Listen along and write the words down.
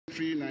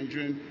Secretary,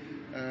 Nigerian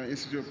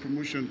Institute of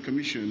Promotion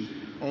Commission,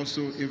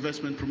 also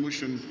investment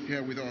promotion,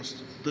 here with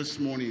us this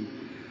morning.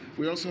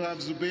 We also have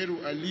Zubairu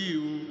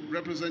Aliyu,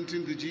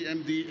 representing the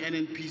GMD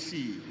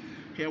NNPC,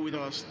 here with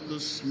us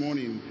this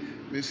morning.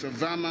 Mr.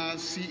 Verma,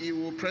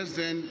 CEO,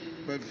 President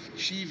of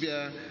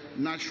Chivia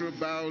Natural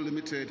Bio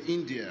Limited,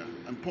 India,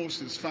 and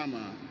Pulses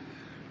Pharma.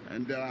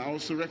 And I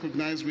also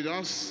recognize with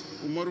us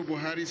Umaru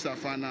Buhari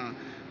Safana,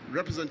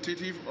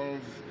 representative of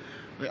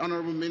the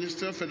Honorable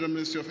Minister, Federal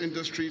Ministry of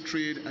Industry,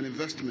 Trade and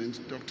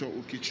Investment, Dr.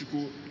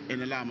 Okechukwu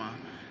Enelama.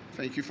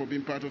 Thank you for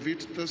being part of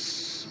it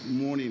this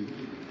morning.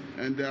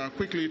 And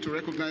quickly to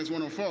recognize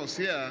one of us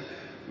here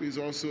who is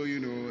also,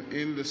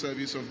 in the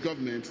service of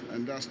government,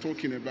 and that's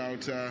talking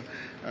about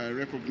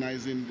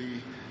recognizing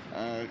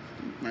the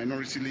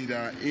minority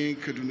leader in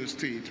Kaduna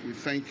State. We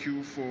thank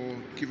you for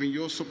giving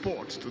your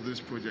support to this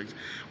project.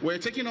 We're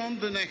taking on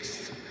the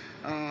next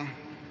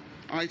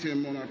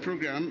item on our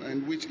program,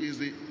 and which is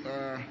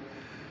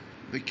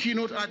the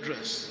keynote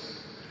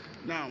address.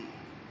 Now,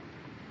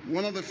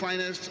 one of the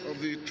finest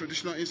of the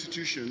traditional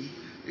institution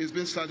is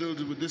being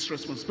saddled with this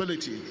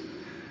responsibility.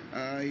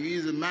 He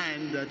is a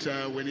man that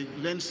when he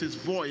lends his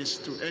voice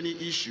to any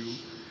issue,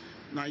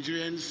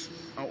 Nigerians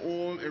are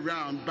all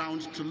around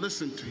bound to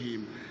listen to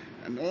him.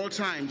 And all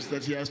times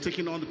that he has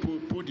taken on the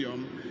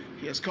podium,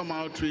 he has come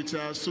out with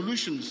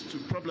solutions to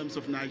problems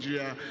of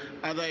Nigeria,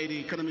 either in the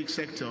economic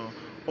sector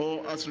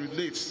or as it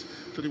relates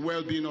to the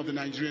well-being of the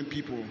Nigerian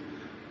people.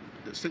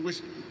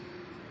 Distinguished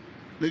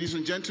ladies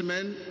and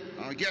gentlemen,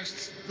 our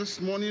guest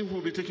this morning who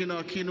will be taking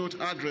our keynote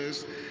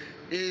address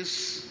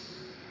is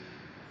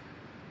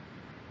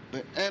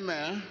the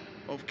Emir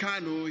of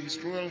Kano, His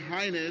Royal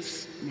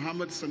Highness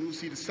Muhammad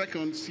Sanusi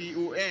II,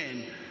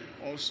 CON,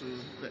 also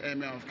the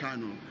Emir of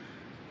Kano.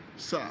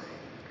 Sir.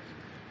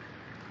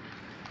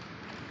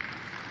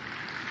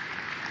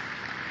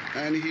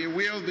 And he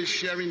will be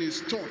sharing his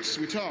thoughts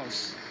with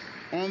us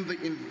on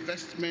the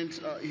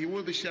investment. He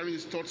will be sharing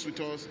his thoughts with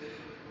us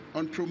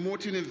on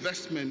promoting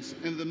investments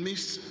in the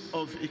midst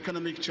of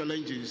economic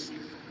challenges.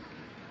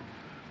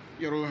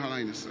 Your Royal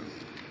Highness, sir.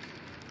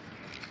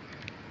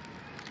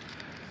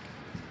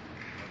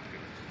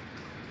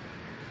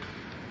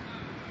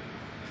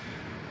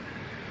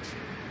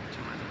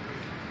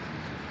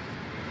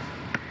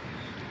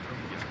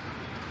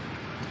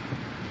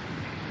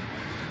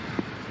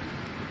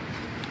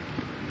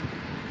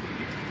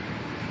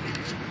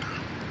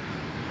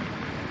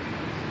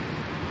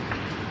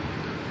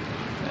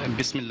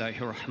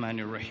 Bismillahir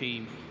Rahmanir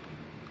Rahim.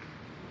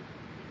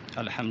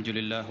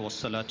 Alhamdulillah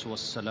wassalatu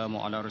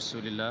wassalamu ala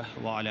Rasulillah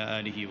wa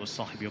ala alihi wa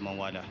sahbihi wa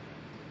mawala.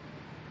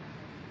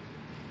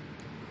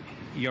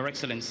 Your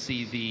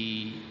Excellency,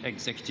 the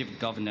Executive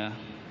Governor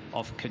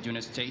of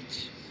Kaduna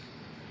State,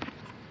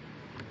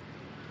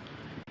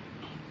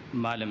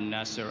 Malam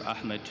Nasir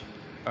Ahmed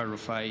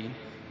Al-Rufai,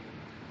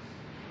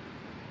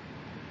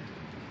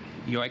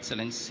 Your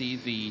Excellency,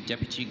 the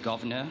Deputy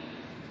Governor,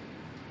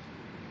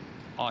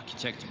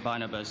 Architect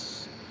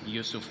Barnabas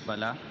Yusuf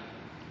Bala,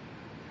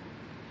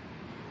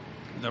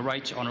 the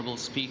Right Honorable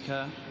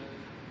Speaker,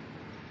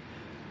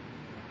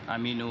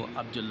 Aminu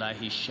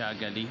Abdullahi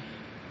Shagali,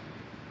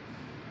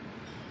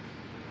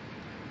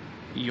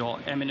 Your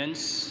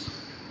Eminence,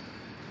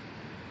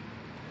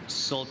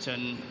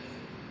 Sultan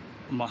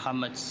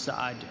Muhammad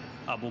Saad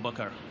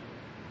Abubakar,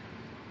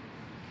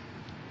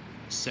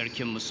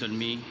 Sarki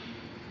Musulmi,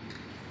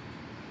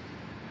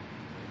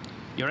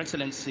 Your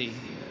Excellency,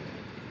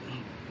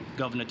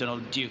 Governor General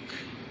Duke,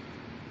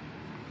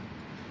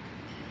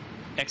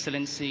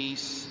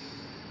 Excellencies,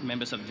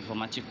 members of the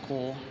Diplomatic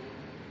Corps,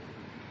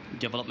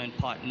 development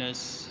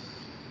partners,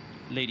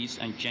 ladies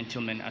and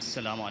gentlemen,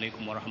 Assalamu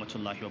alaikum wa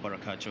rahmatullahi wa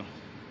barakatuh.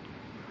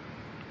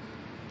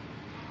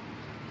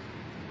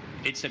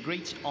 It's a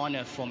great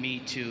honor for me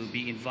to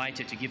be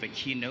invited to give a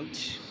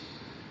keynote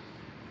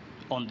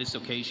on this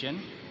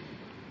occasion.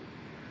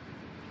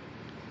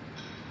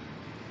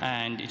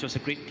 And it was a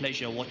great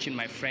pleasure watching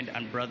my friend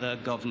and brother,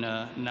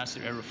 Governor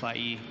Nasir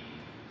El-Rufai,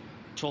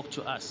 talk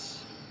to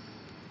us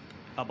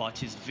about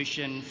his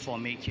vision for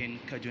making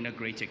Kaduna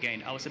great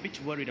again. I was a bit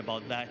worried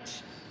about that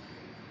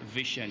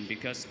vision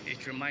because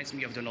it reminds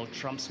me of Donald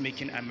Trump's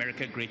making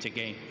America great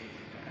again.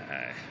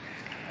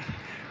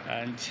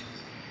 And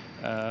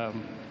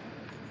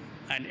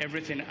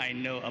everything I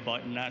know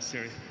about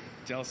Nasir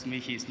tells me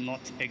he's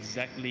not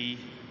exactly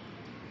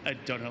a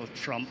Donald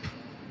Trump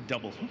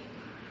double.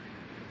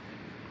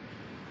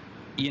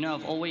 You know,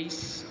 I've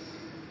always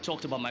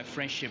talked about my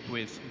friendship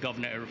with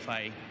Governor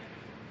El-Rufai.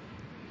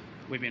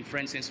 We've been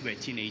friends since we were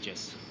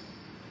teenagers.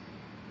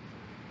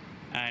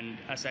 And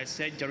as I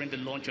said during the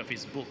launch of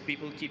his book,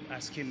 people keep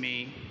asking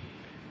me,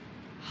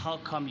 how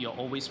come you're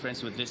always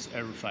friends with this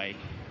El-Rufai?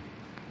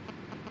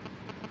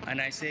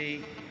 And I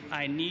say,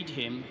 I need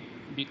him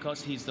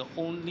because he's the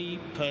only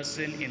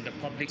person in the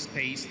public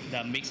space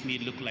that makes me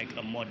look like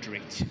a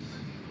moderate.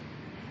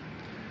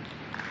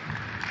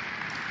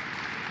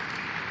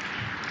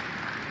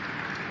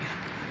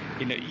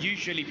 You know,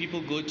 usually people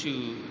go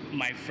to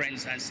my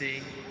friends and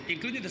say,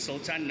 including the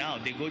Sultan now,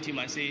 they go to him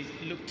and say,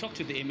 look, talk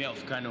to the Emir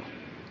of Kano.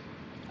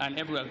 And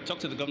everywhere, talk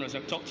to the governor, say,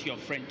 talk to your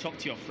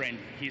friend,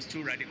 he's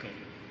too radical.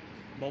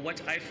 But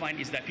what I find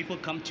is that people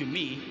come to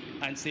me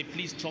and say,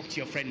 please talk to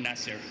your friend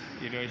Nasser.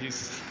 You know,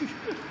 he's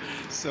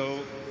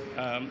so,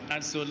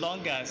 and so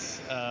long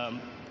as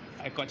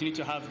I continue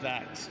to have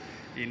that,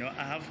 you know,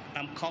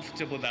 I'm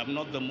comfortable that I'm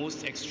not the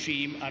most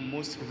extreme and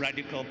most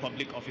radical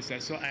public officer,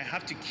 so I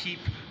have to keep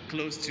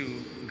close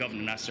to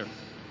Governor Nasser.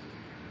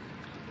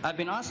 I've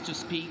been asked to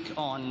speak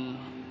on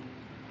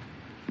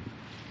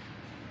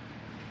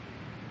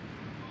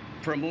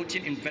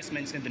promoting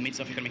investments in the midst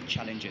of economic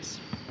challenges.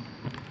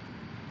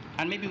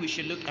 And maybe we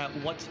should look at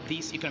what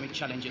these economic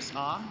challenges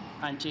are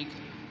and take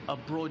a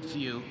broad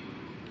view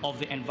of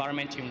the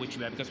environment in which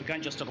we are, because we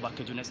can't just talk about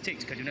Kaduna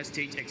State. Kaduna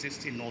State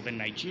exists in northern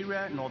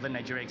Nigeria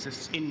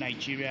exists in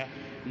Nigeria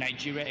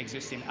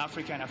exists in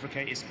Africa, and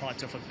Africa is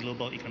part of a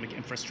global economic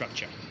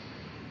infrastructure.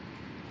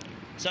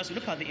 So as we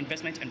look at the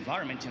investment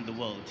environment in the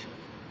world,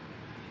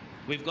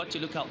 we've got to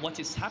look at what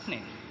is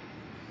happening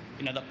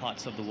in other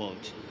parts of the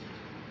world.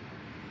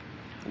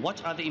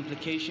 What are the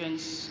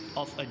implications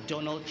of a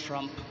Donald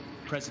Trump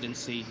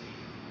presidency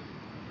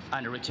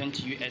and a return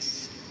to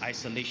US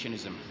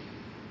isolationism?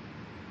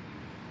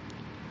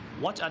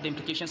 What are the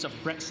implications of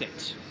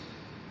Brexit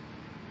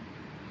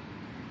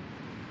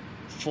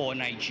for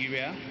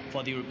Nigeria,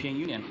 for the European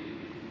Union?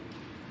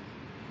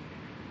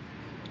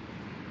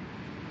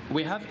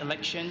 We have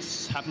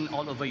elections happening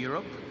all over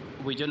Europe.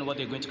 We don't know what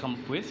they're going to come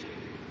up with.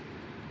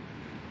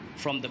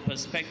 From the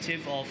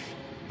perspective of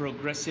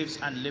progressives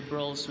and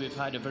liberals, we've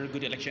had a very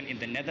good election in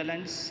the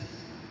Netherlands.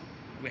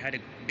 We had a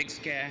big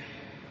scare,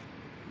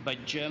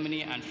 but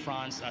Germany and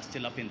France are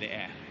still up in the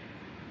air.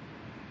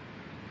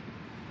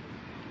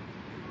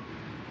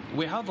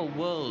 We have a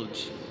world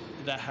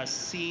that has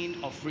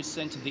seen of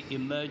recent the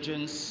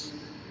emergence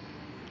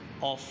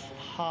of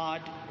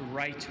hard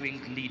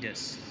right-wing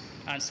leaders,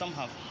 and some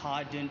have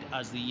hardened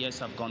as the years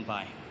have gone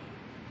by.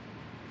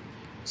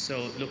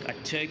 So look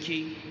at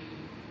Turkey,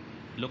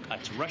 look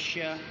at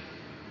Russia,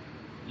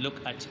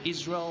 look at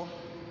Israel,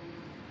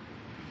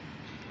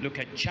 look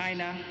at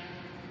China,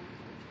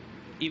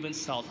 even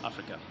South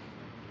Africa.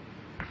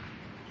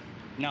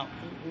 Now,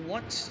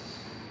 what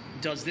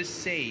does this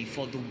say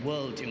for the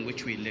world in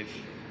which we live?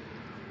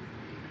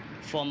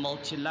 For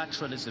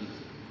multilateralism,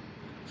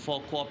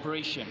 for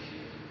cooperation,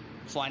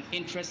 for an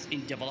interest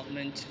in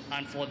development,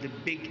 and for the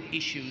big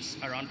issues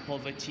around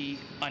poverty,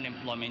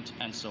 unemployment,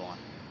 and so on.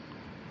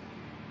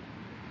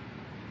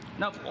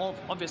 Now,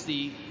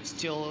 obviously,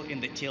 still in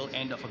the tail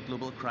end of a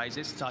global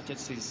crisis, started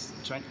since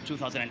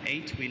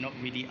 2008. We're not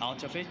really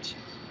out of it.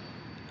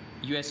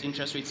 US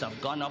interest rates have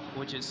gone up,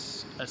 which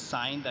is a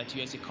sign that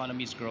US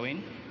economy is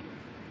growing.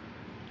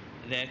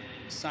 There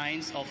are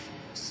signs of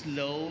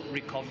slow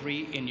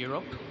recovery in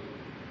Europe.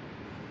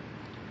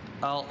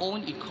 Our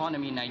own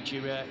economy,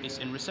 Nigeria, is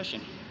in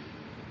recession.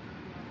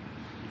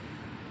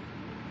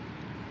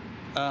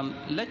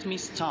 Let me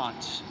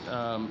start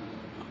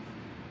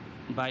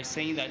by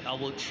saying that I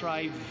will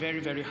try very,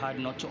 very hard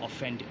not to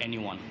offend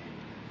anyone.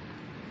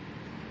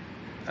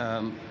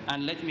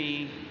 And let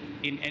me,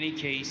 in any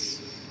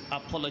case,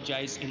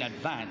 apologize in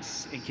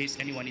advance in case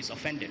anyone is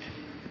offended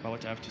by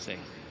what I have to say.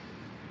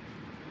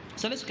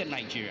 So let's look at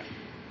Nigeria,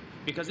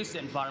 because this is the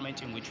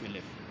environment in which we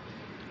live.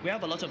 We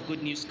have a lot of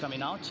good news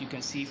coming out. You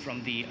can see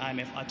from the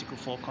IMF Article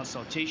 4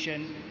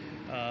 consultation,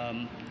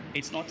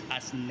 it's not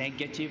as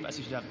negative as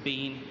it should have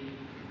been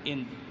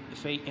in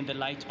the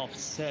light of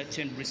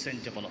certain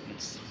recent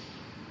developments.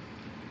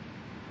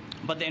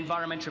 But the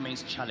environment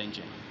remains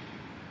challenging.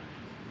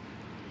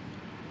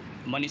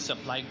 Money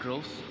supply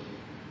growth,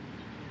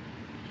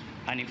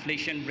 an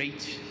inflation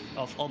rate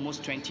of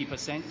almost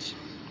 20%,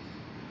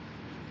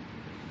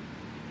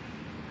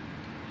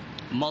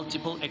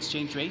 multiple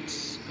exchange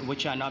rates,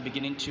 which are now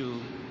beginning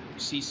to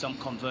see some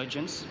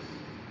convergence.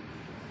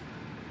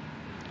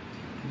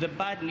 The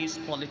bad news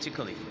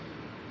politically.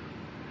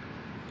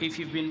 If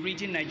you've been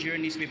reading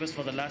Nigerian newspapers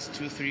for the last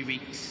 2-3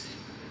 weeks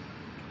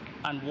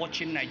and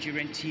watching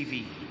Nigerian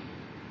TV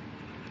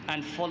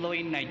and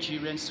following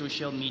Nigerian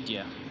social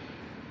media,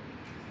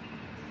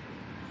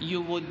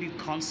 you would be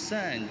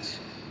concerned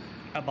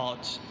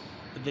about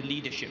the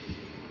leadership.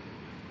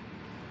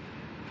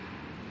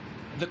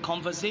 The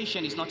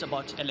conversation is not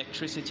about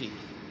electricity,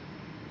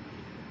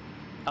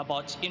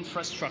 about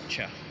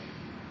infrastructure,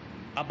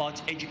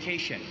 about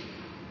education,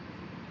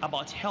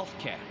 about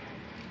healthcare.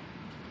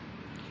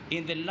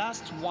 In the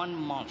last 1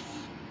 month,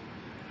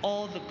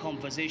 all the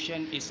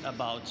conversation is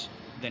about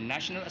the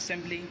National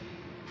Assembly,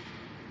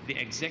 the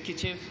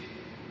executive,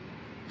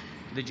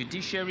 the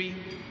judiciary,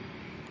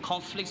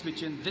 conflicts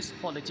between this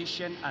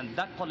politician and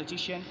that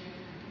politician,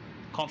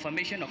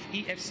 confirmation of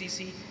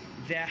EFCC.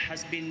 There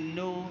has been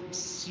no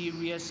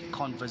serious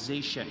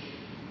conversation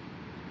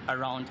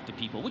around the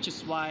people, which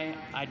is why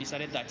I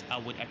decided that I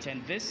would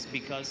attend this,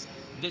 because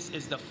this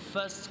is the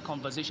first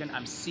conversation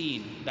I'm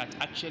seeing that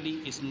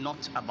actually is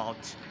not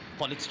about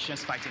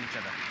politicians fighting each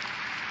other.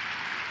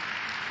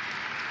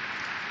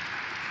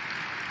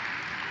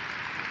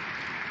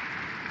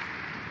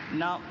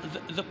 Now,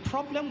 the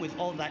problem with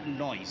all that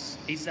noise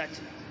is that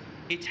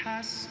it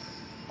has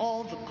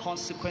all the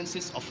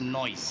consequences of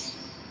noise.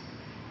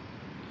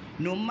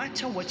 No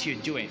matter what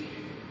you're doing,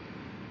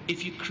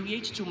 if you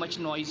create too much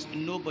noise,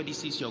 nobody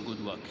sees your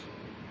good work.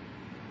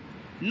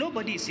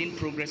 Nobody is seeing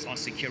progress on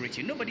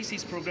security. Nobody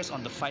sees progress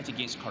on the fight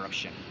against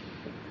corruption.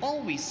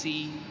 All we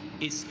see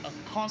is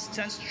a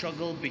constant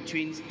struggle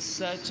between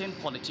certain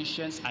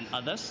politicians and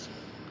others,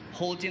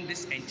 holding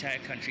this entire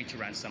country to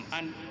ransom.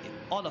 And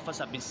all of us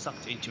have been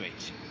sucked into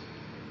it.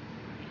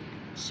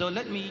 So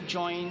let me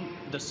join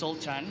the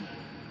Sultan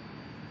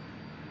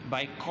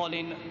by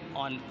calling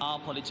on our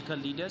political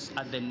leaders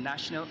at the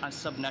national and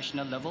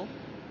subnational level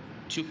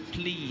to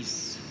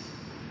please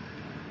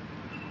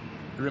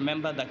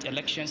remember that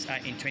elections are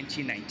in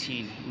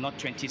 2019, not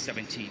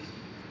 2017.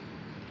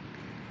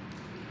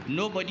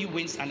 Nobody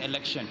wins an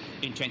election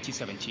in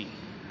 2017.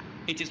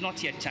 It is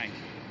not yet time.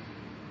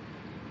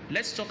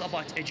 Let's talk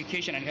about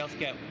education and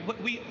healthcare.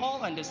 We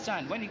all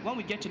understand when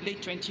we get to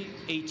late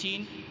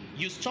 2018,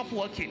 you stop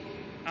working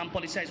and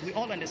politicize. We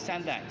all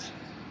understand that.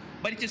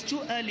 But it is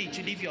too early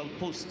to leave your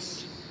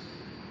posts.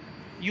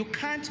 You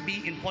can't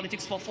be in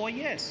politics for 4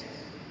 years.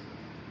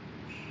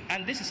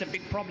 And this is a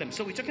big problem.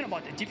 So we're talking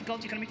about a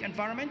difficult economic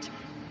environment.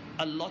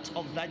 A lot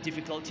of that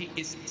difficulty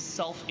is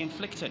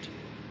self-inflicted.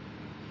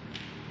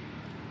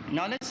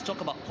 Now let's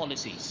talk about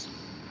policies.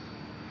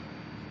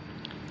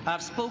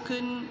 I've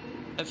spoken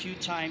a few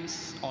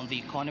times on the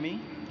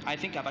economy. I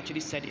think I've actually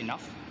said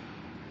enough.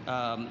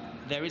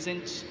 There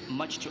isn't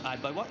much to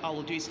add, but what I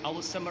will do is I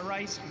will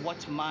summarize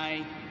what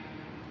my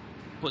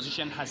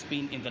position has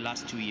been in the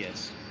last 2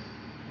 years.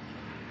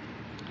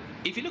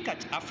 If you look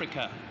at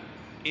Africa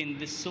in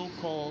the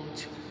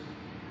so-called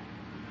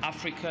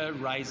Africa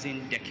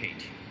Rising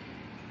Decade,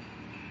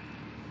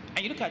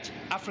 and you look at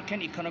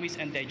African economies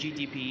and their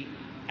GDP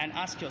and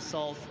ask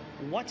yourself,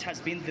 what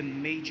has been the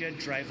major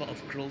driver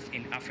of growth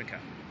in Africa?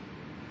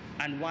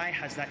 And why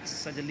has that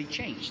suddenly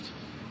changed?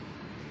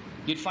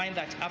 You'd find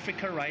that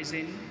Africa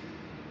Rising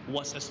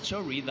was a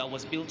story that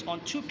was built on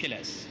 2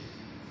 pillars.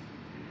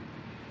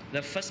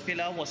 The first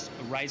pillar was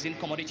rising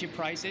commodity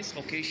prices,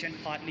 occasioned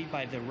partly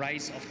by the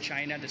rise of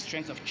China, the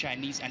strength of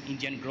Chinese and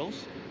Indian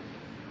growth.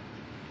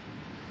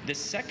 The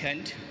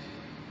second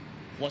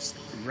was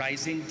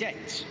rising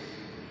debt.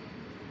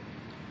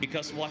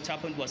 Because what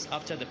happened was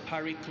after the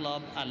Paris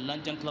Club and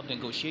London Club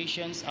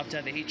negotiations,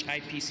 after the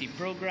HIPC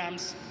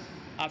programs,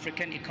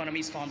 African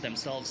economies found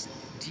themselves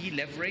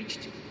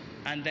deleveraged,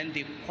 and then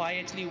they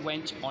quietly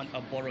went on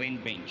a borrowing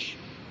binge,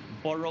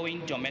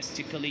 borrowing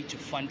domestically to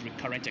fund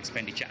recurrent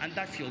expenditure, and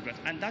that fueled growth.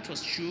 And that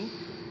was true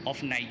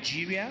of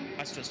Nigeria,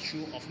 as it was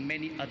true of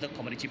many other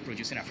commodity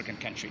producing African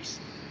countries.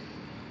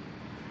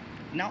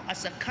 Now,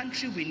 as a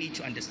country, we need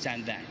to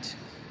understand that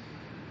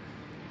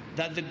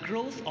the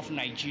growth of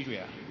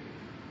Nigeria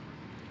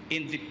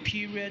in the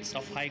periods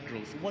of high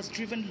growth was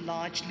driven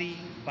largely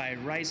by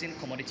rising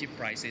commodity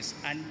prices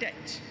and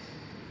debt.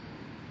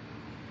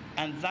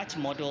 And that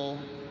model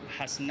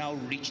has now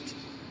reached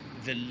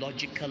the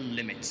logical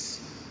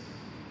limits.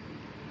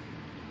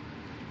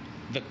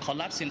 The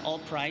collapse in oil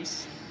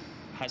price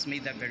has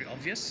made that very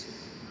obvious.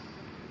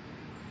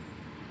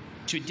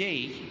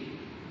 Today,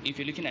 if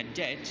you're looking at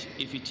debt,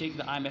 if you take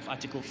the IMF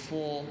Article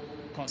 4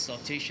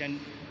 consultation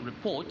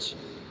report,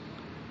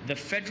 the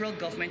federal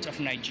government of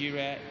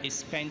Nigeria is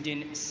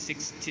spending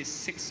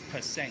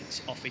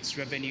 66% of its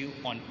revenue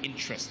on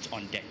interest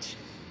on debt.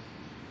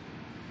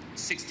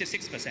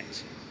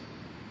 66%.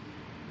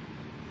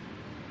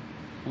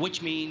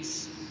 Which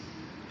means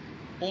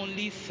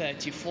only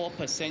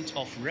 34%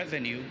 of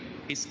revenue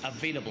is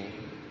available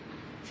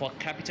for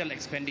capital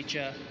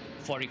expenditure,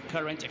 for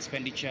recurrent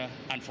expenditure,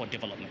 and for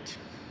development.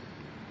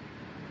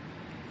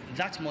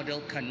 That model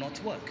cannot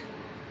work.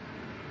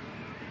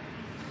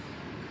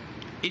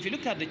 If you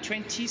look at the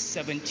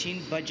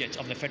 2017 budget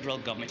of the federal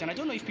government, and I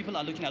don't know if people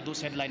are looking at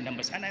those headline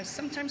numbers, and I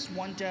sometimes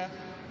wonder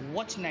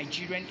what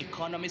Nigerian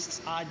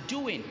economists are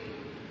doing.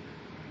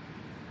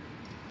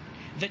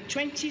 The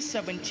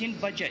 2017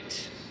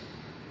 budget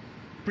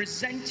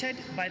presented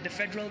by the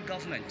federal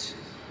government,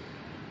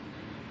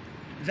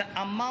 the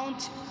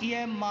amount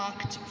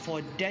earmarked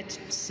for debt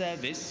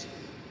service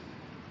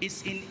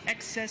is in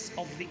excess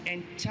of the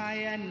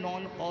entire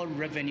non-oil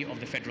revenue of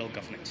the federal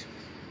government.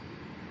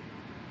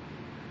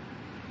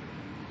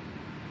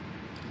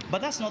 But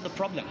that's not the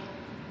problem.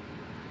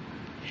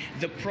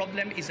 The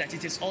problem is that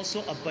it is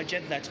also a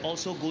budget that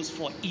also goes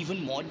for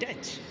even more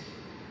debt.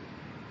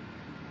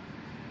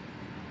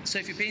 So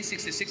if you're paying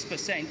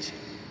 66%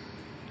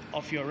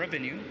 of your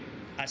revenue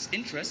as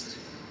interest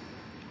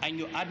and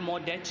you add more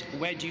debt,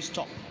 where do you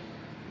stop?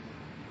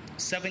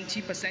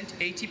 70%,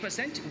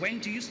 80%, when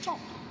do you stop?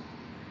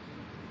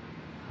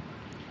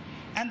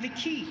 And the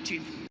key to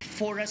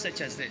fora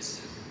such as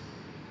this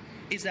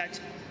is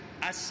that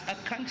as a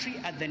country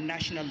at the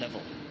national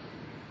level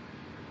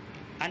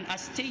and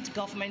as state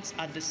governments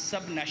at the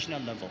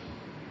subnational level,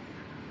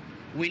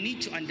 we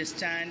need to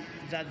understand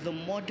that the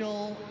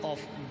model of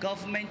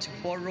government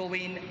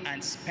borrowing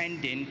and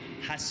spending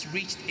has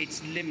reached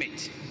its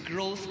limit.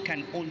 Growth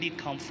can only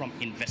come from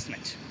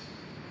investment.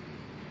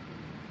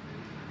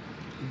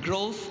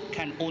 Growth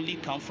can only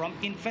come from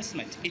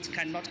investment. It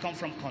cannot come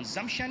from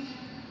consumption.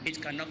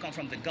 It cannot come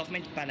from the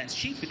government balance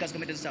sheet because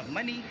government doesn't have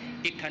money.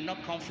 It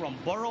cannot come from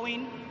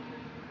borrowing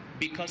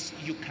because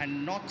you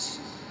cannot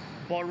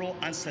borrow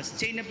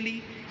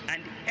unsustainably.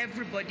 And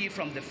everybody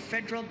from the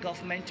federal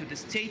government to the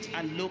state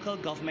and local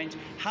government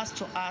has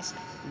to ask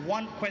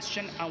one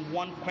question and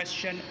one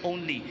question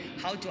only.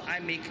 How do I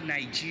make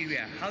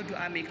Nigeria, how do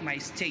I make my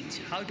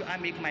state, how do I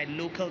make my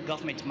local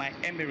government, my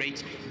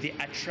emirate, the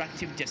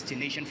attractive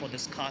destination for the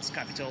scarce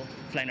capital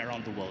flying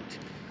around the world?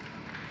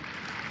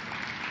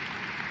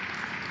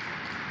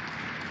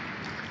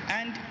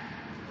 And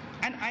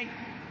I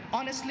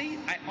honestly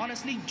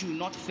do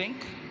not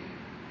think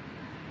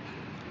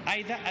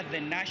either at the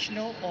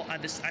national or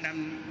at the,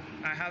 and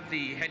I have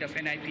the head of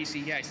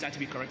NIPC here, I stand to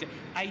be corrected.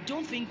 I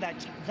don't think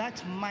that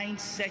that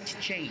mindset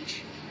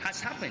change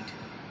has happened.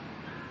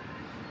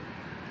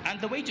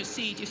 And the way to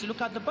see it is to look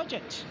at the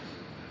budget.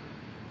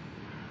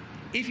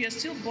 If you're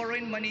still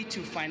borrowing money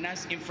to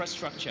finance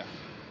infrastructure,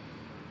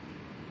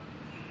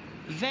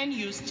 then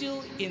you're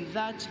still in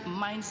that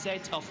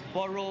mindset of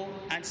borrow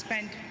and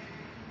spend.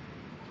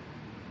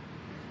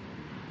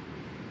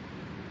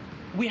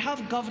 We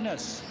have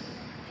governors.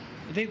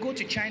 They go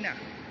to China,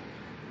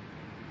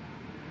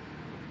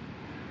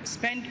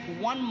 spend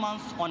 1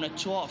 month on a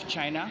tour of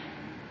China,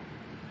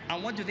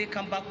 and what do they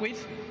come back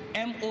with?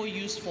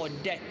 MOUs for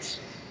debt.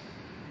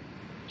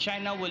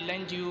 China will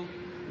lend you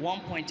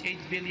 $1.8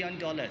 billion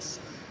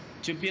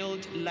to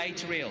build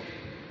light rail.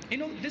 You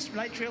know, this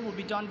light rail will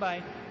be done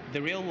by,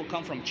 the rail will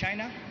come from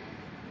China,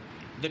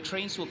 the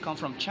trains will come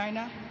from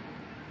China,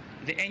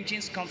 the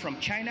engines come from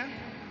China,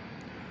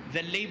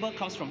 the labor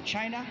comes from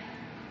China,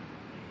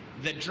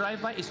 the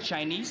driver is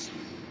Chinese.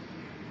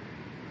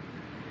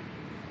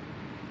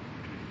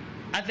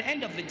 At the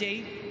end of the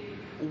day,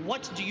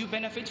 what do you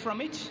benefit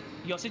from it?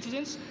 Your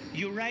citizens?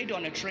 You ride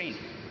on a train.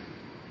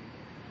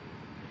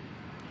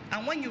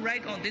 And when you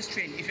ride on this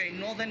train, if you're in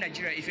northern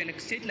Nigeria, if you're in a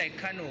state like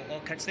Kano or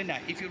Kaduna,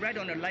 if you ride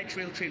on a light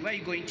rail train, where are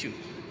you going to?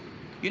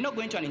 You're not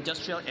going to an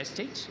industrial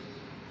estate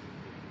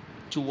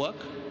to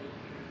work.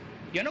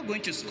 You're not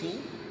going to school.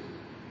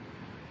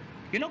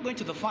 You're not going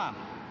to the farm.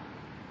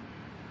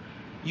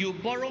 You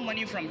borrow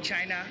money from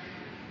China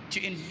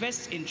to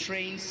invest in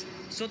trains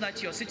so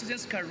that your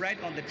citizens can ride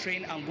on the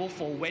train and go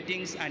for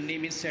weddings and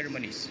naming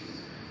ceremonies.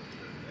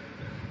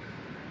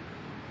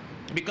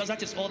 Because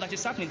that is all that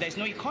is happening. There is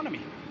no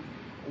economy.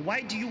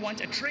 Why do you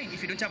want a train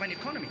if you don't have an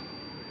economy?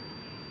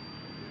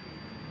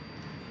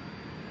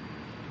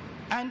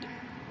 And,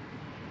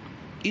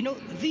 you know,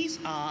 these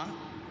are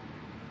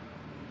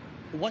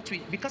what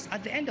we, because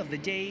at the end of the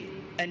day,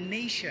 a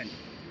nation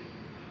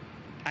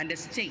and a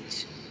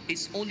state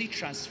is only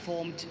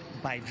transformed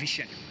by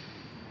vision.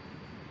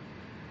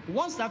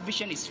 Once that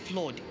vision is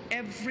flawed,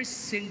 every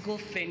single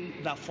thing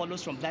that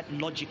follows from that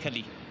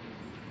logically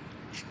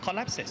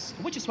collapses,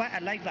 which is why I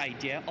like the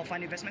idea of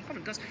an investment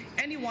company, because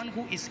anyone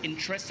who is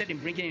interested in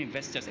bringing in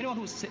investors, anyone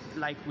who's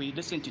like we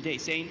listened today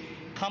saying,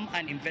 come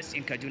and invest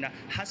in Kaduna,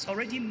 has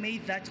already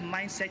made that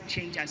mindset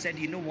change and said,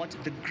 you know what,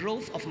 the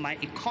growth of my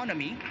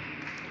economy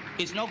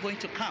is not going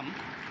to come.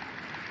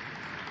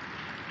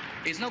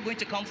 It's not going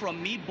to come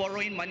from me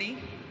borrowing money.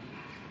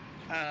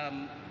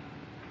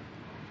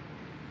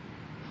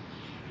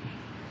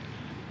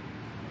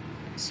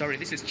 Sorry,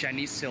 this is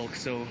Chinese silk,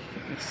 so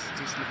it's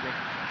just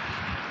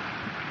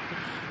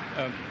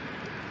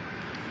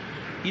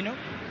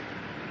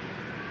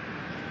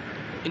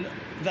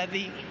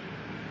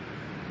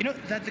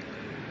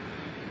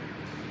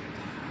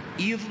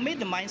you've made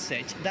the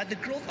mindset that the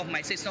growth of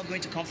my state is not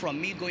going to come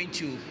from me going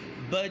to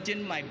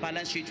burden my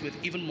balance sheet with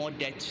even more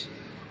debt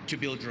to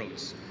build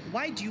roads.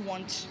 Why do you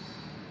want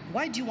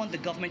the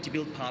government to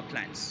build power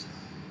plants?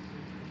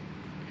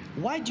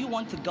 Why do you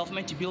want the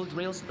government to build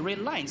rail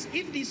lines?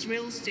 If these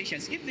rail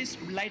stations, if this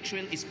light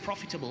rail is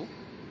profitable,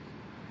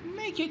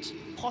 make it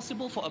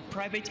possible for a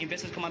private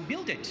investor to come and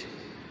build it.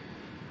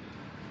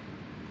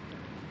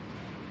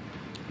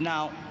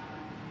 Now,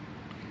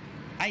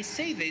 I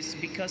say this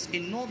because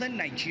in northern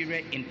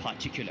Nigeria in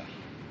particular,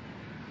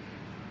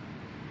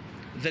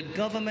 the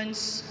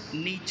governments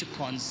need to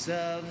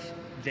conserve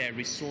their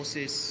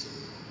resources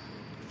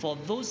for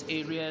those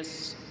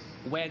areas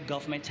where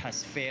government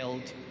has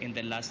failed in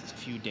the last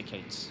few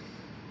decades.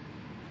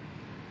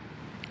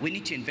 We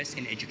need to invest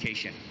in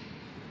education.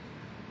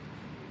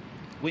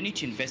 We need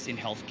to invest in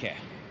healthcare.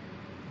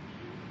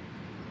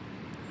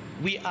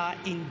 We are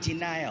in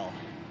denial.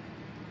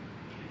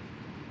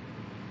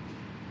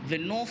 The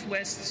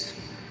Northwest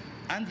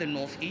and the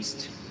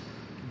Northeast,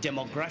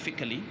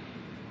 demographically,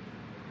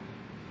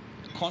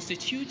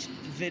 constitute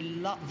the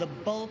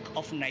bulk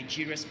of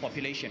Nigeria's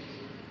population.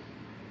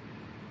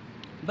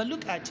 But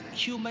look at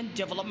human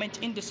development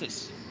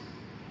indices.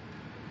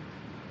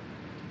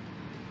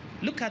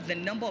 Look at the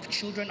number of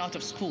children out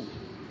of school.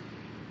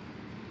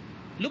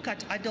 Look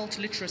at adult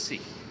literacy.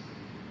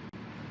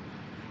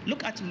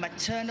 Look at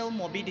maternal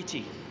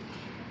morbidity.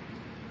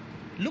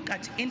 Look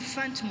at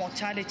infant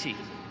mortality.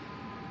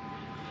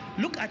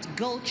 Look at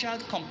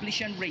girl-child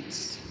completion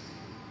rates.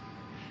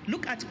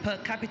 Look at per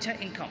capita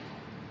income.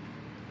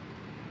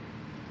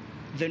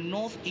 The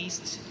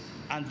northeast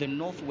and the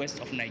northwest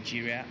of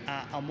Nigeria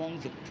are among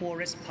the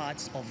poorest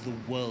parts of the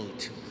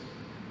world.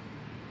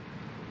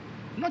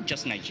 Not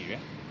just Nigeria.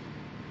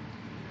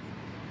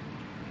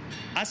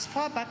 As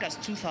far back as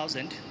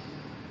 2000,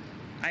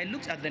 I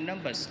looked at the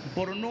numbers.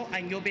 Borno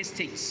and Yobe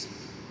states,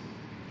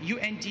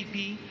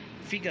 UNDP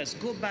figures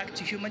go back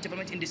to Human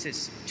Development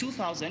Indices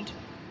 2000.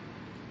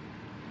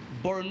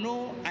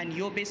 Borno and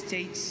Yobe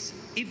states,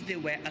 if they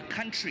were a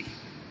country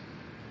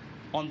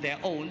on their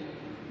own,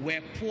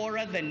 were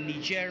poorer than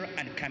Niger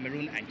and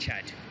Cameroon and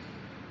Chad.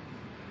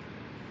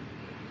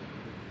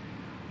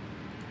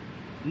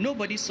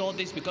 Nobody saw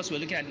this because we're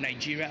looking at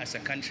Nigeria as a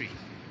country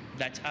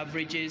that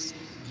averages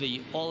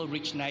the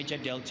oil-rich Niger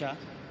Delta,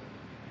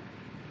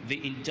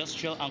 the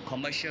industrial and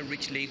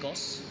commercial-rich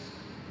Lagos,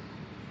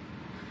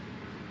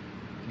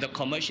 the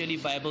commercially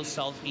viable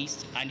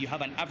Southeast, and you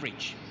have an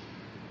average.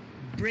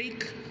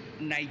 Break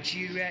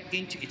Nigeria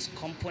into its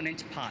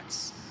component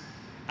parts,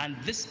 and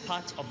this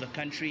part of the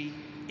country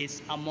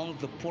is among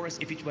the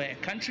poorest. If it were a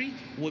country,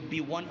 would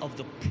be one of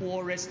the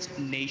poorest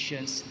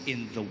nations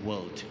in the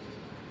world.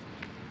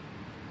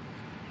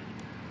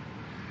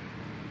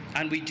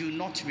 And we do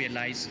not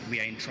realize we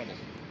are in trouble.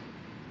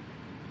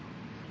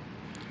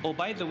 Oh,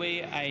 by the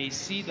way, I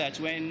see that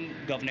when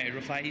Governor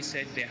Erufai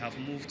said they have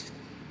moved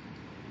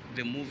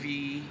the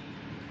movie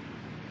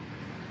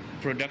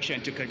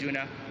production to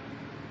Kaduna,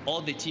 all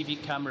the TV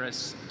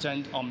cameras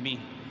turned on me.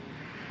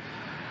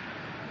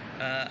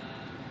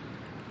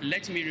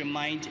 Let me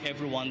remind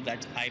everyone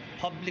that I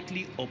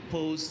publicly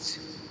opposed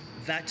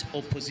that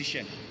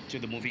opposition to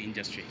the movie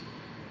industry.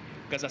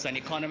 Because as an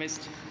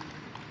economist,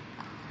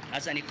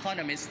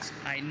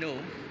 I know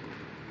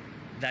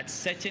that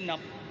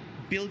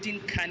building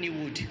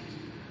Kannywood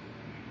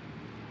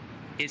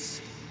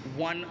is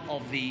one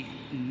of the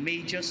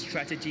major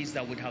strategies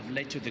that would have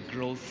led to the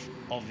growth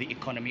of the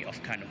economy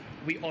of Kano.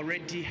 We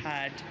already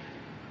had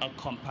a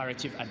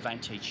comparative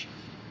advantage.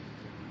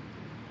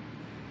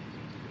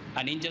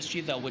 An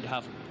industry that would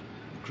have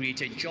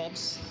created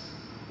jobs.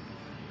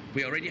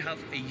 We already have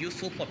a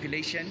youthful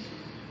population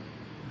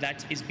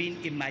that is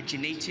being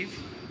imaginative,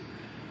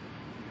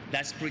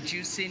 that's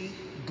producing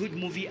good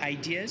movie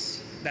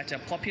ideas that are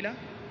popular.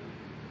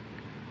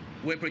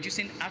 We're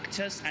producing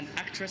actors and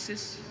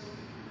actresses,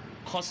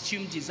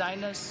 costume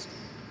designers,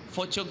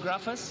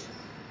 photographers,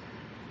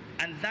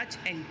 and that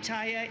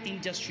entire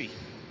industry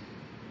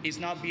is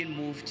now being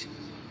moved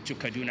to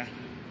Kaduna.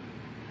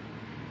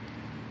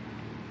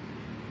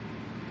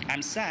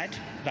 I'm sad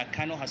that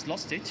Kano has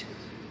lost it.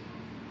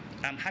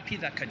 I'm happy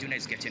that Kaduna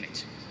is getting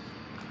it.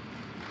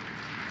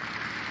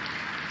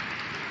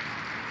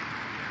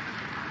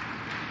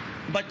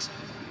 But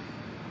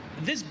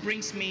this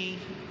brings me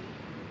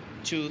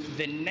to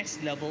the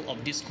next level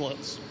of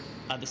discourse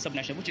at the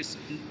subnational, which is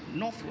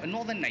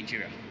northern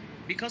Nigeria,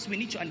 because we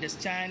need to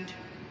understand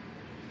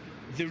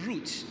the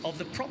root of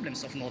the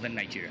problems of northern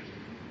Nigeria.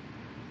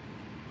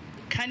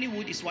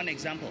 Kannywood is one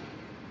example.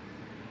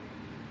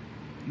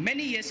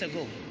 Many years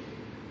ago,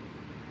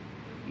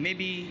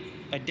 maybe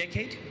a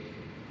decade,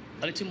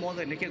 a little more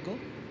than a decade ago,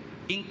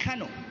 in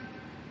Kano,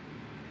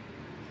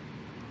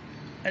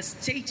 a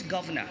state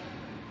governor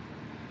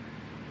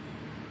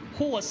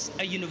who was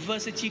a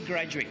university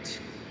graduate,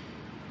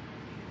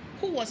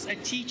 who was a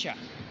teacher,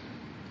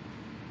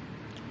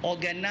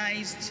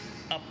 organized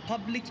a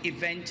public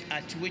event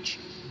at which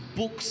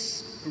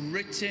books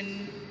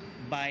written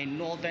by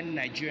northern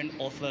Nigerian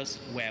authors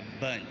were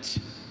burnt.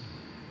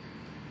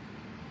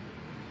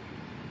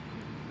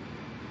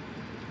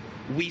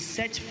 We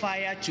set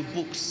fire to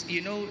books.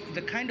 You know,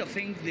 the kind of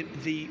thing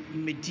the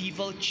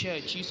medieval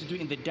church used to do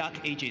in the Dark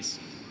Ages,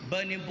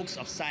 burning books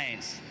of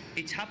science.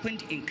 It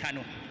happened in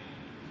Kano.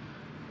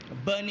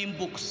 Burning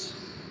books.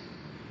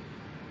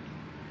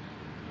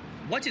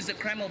 What is the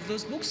crime of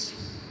those books?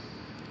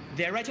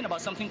 They're writing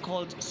about something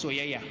called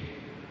soyayya.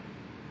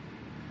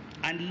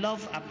 And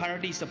love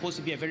apparently is supposed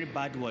to be a very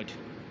bad word.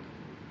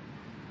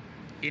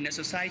 In a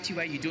society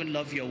where you don't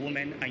love your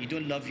woman and you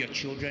don't love your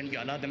children, you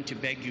allow them to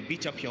beg, you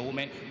beat up your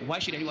woman, why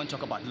should anyone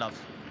talk about love?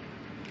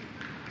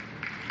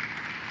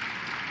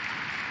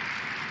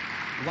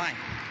 Why?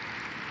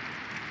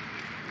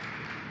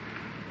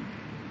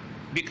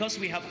 Because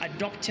we have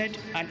adopted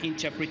an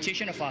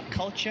interpretation of our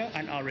culture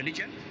and our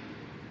religion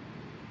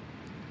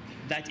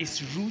that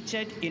is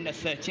rooted in a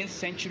 13th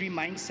century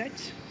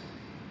mindset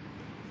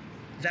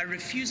that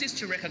refuses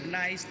to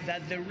recognize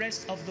that the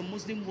rest of the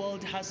Muslim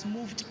world has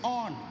moved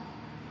on.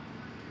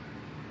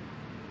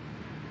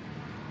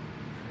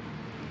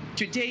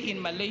 Today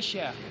in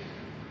Malaysia,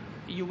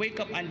 you wake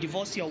up and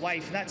divorce your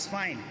wife, that's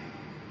fine.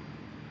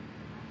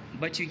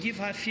 But you give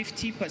her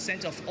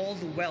 50% of all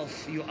the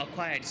wealth you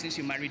acquired since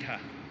you married her.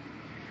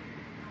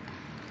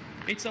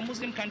 It's a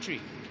Muslim country.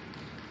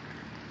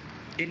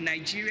 In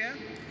Nigeria,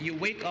 you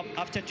wake up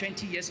after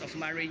 20 years of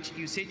marriage,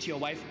 you say to your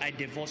wife, I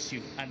divorce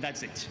you, and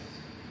that's it.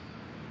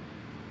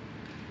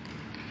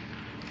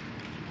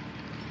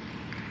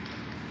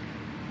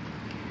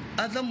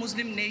 Other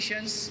Muslim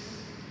nations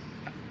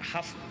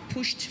have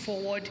pushed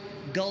forward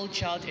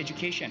girl-child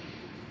education.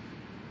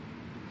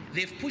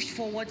 They've pushed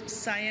forward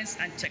science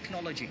and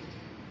technology.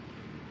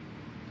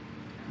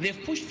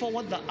 They've pushed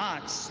forward the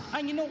arts.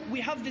 And you know, we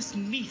have this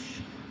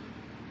myth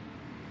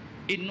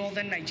in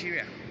northern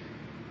Nigeria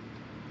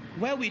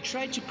where we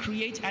try to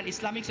create an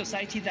Islamic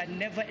society that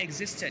never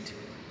existed.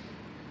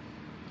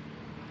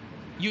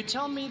 You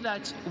tell me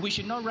that we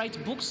should not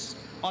write books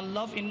on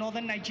love in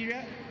northern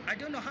Nigeria. I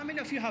don't know how many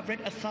of you have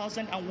read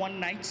 1001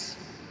 Nights?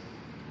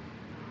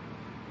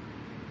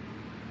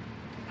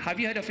 Have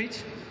you heard of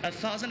it?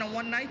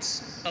 1001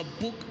 Nights, a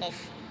book of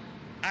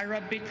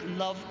Arabic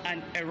love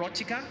and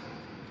erotica.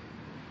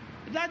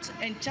 That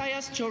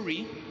entire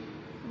story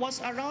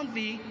was around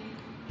the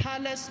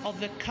palace of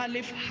the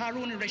Caliph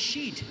Harun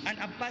Rashid, an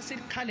Abbasid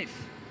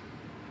Caliph.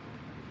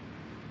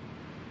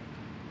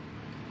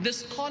 The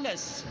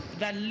scholars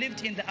that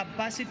lived in the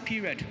Abbasid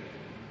period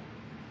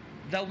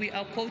that we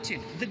are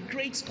quoting, the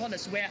great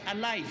scholars were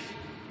alive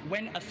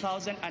when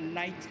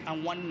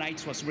 1001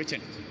 Nights was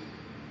written.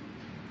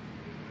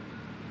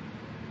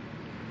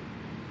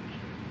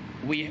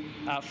 We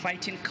are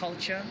fighting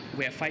culture,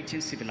 we are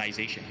fighting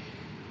civilization.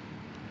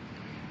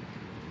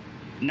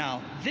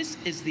 Now, this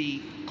is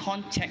the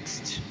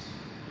context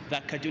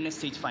that Kaduna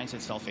State finds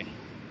itself in,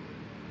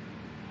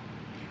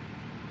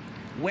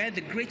 where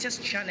the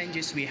greatest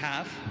challenges we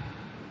have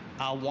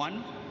are: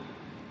 one,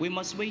 we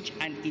must wage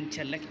an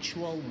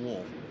intellectual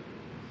war,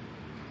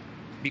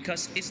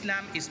 because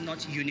Islam is not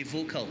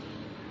univocal.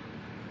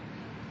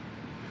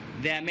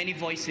 There are many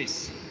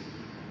voices,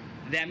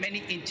 there are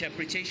many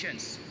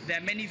interpretations, there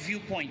are many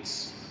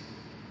viewpoints,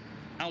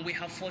 and we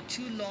have for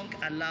too long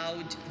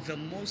allowed the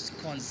most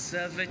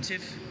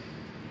conservative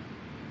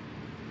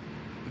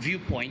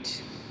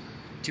viewpoint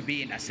to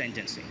be in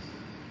ascendancy.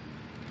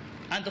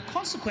 And the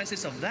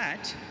consequences of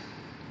that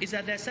is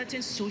that there are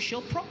certain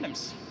social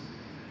problems.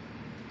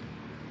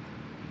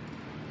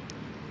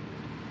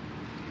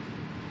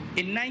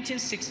 In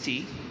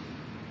 1960,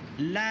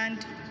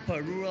 land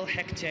per rural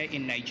hectare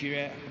in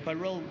Nigeria, per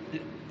rural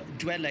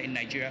dweller in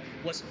Nigeria,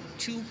 was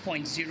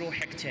 2.0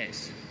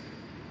 hectares.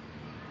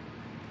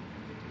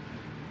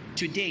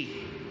 Today,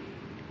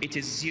 it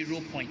is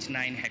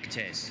 0.9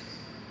 hectares.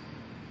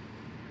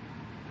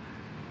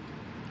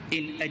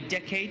 In a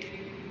decade,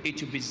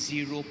 it will be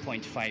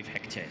 0.5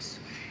 hectares.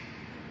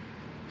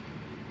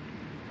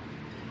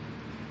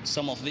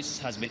 Some of this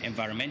has been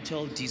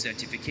environmental,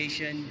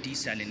 desertification,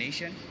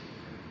 desalination.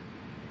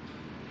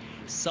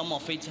 Some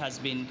of it has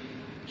been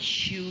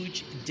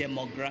huge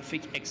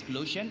demographic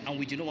explosion, and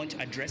we do not want to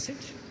address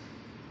it.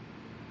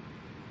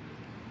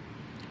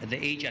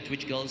 The age at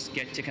which girls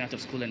get taken out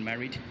of school and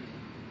married,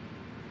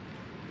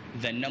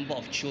 the number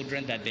of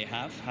children that they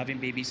have, having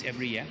babies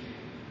every year,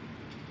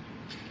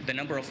 the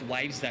number of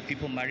wives that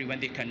people marry when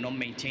they cannot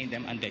maintain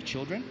them and their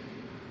children.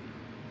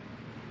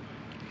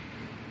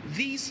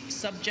 These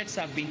subjects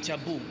have been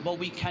taboo, but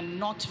we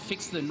cannot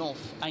fix the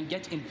North and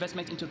get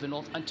investment into the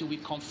North until we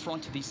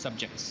confront these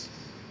subjects.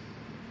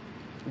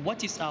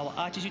 What is our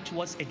attitude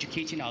towards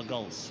educating our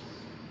girls?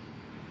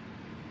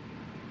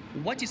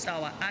 What is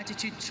our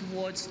attitude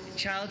towards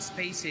child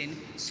spacing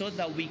so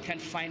that we can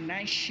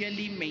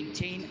financially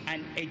maintain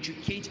and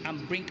educate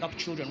and bring up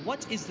children?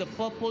 What is the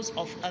purpose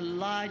of a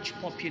large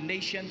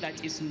population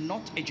that is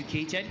not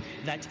educated,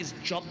 that is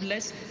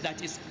jobless,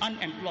 that is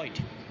unemployed?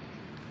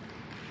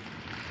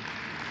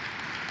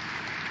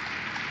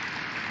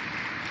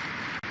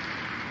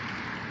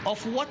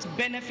 Of what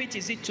benefit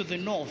is it to the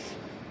North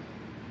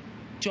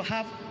to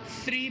have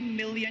 3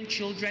 million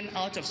children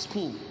out of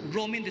school,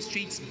 roaming the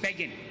streets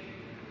begging?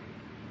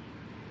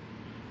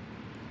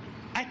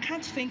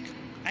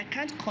 I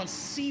can't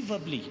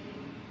conceivably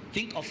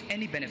think of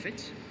any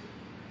benefit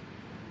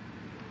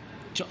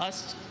to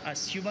us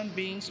as human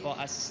beings, or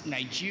as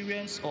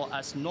Nigerians, or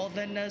as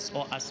Northerners,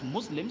 or as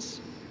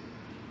Muslims,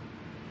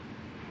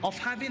 of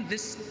having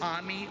this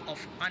army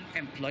of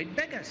unemployed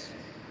beggars.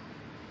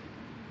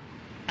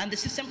 And the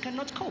system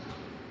cannot cope.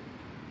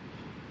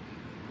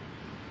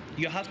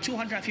 You have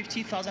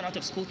 250,000 out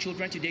of school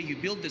children today. You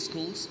build the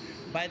schools.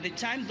 By the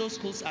time those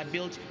schools are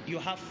built, you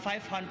have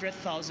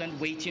 500,000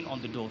 waiting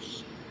on the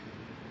doors.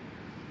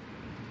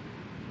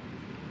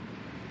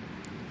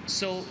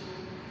 So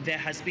there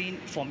has been,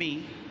 for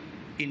me,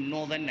 in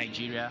northern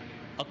Nigeria,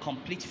 a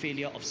complete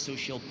failure of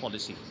social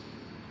policy.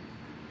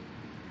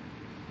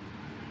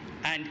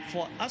 And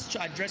for us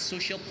to address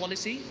social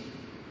policy,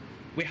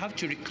 we have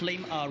to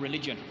reclaim our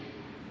religion.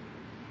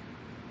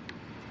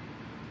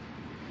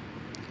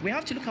 We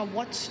have to look at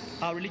what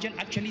our religion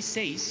actually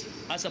says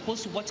as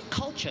opposed to what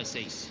culture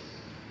says.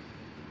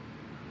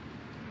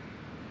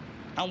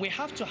 And we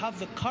have to have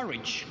the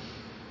courage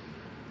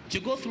to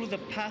go through the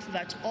path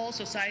that all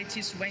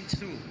societies went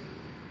through,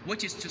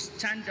 which is to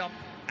stand up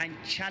and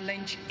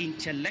challenge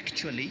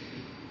intellectually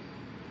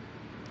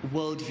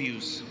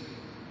worldviews.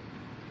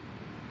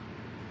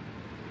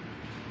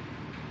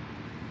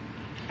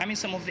 I mean,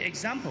 some of the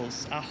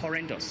examples are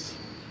horrendous.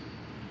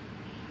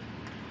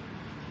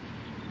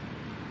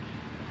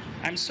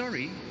 I'm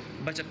sorry,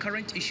 but a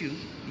current issue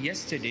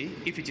yesterday,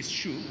 if it is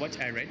true, what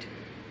I read,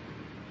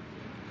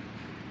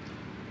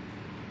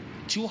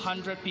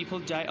 200 people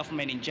die of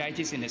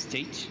meningitis in a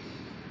state.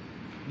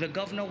 The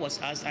governor was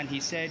asked, and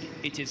he said,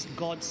 it is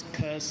God's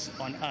curse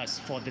on us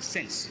for the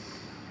sins.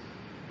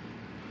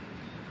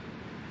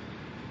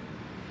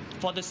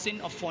 For the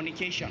sin of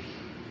fornication,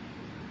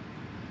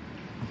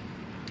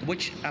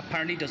 which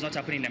apparently does not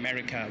happen in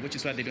America, which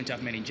is why they don't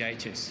have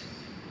meningitis.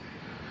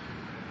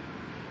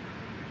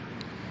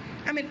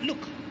 I mean, look,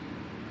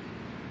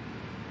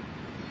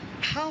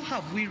 how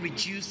have we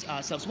reduced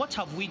ourselves? What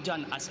have we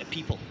done as a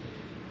people?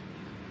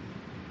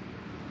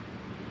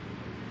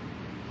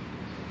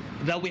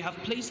 That we have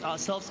placed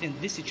ourselves in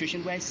this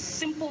situation where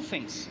simple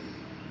things,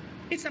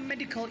 it's a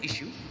medical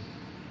issue.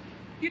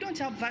 You don't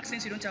have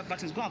vaccines,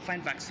 go and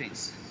find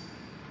vaccines.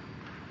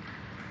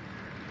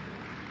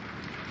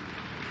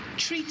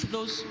 Treat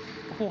those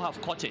who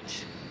have caught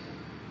it.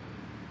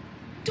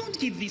 Don't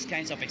give these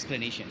kinds of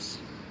explanations.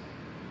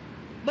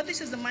 But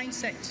this is the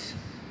mindset.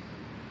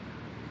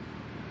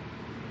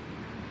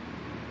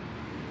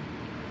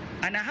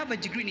 And I have a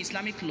degree in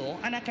Islamic law,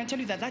 and I can tell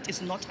you that that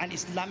is not an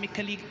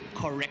Islamically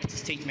correct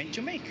statement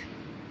to make.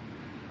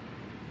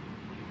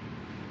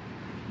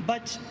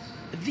 But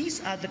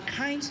these are the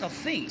kinds of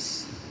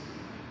things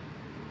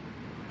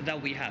that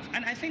we have.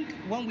 And I think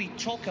when we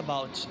talk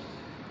about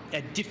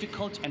a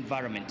difficult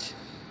environment,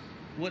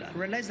 we'll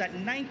realize that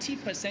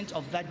 90%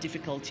 of that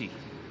difficulty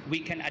we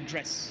can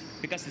address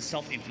because it's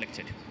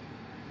self-inflicted.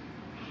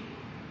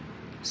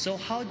 So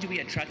how do we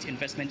attract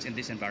investment in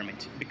this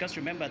environment? Because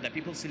remember that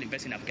people still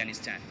invest in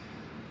Afghanistan.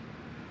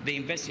 They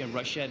invest in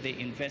Russia, they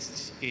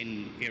invest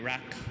in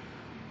Iraq.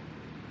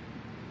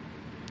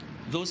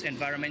 Those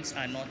environments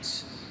are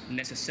not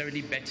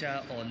necessarily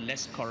better or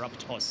less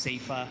corrupt or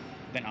safer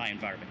than our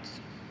environment.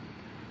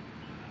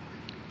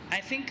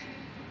 I think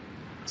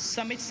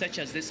summits such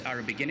as this are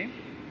a beginning.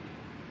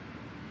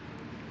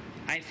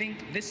 I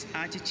think this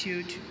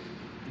attitude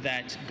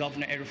that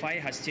Governor El-Rufai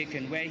has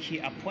taken, where he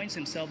appoints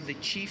himself the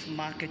Chief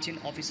Marketing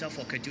Officer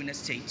for Kaduna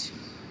State,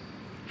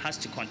 has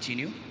to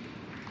continue.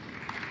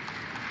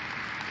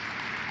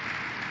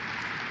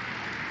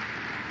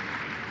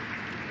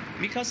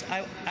 Because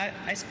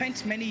I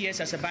spent many years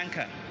as a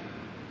banker,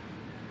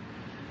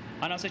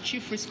 and as a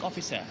Chief Risk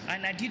Officer,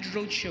 and I did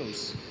road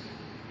shows.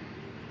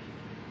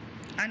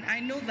 And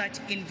I know that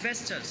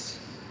investors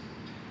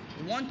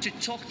want to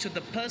talk to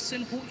the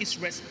person who is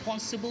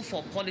responsible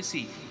for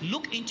policy,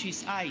 look into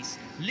his eyes,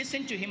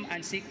 listen to him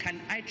and say, can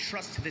I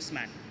trust this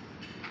man?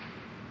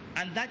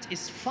 And that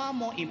is far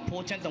more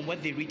important than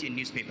what they read in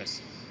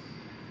newspapers.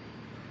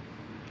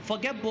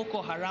 Forget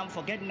Boko Haram,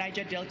 forget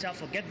Niger Delta,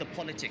 forget the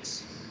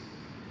politics.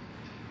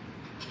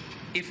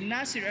 If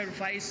Nasir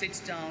El-Rufai sits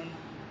down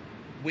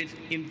with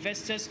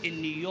investors in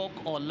New York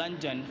or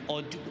London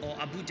or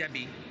Abu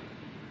Dhabi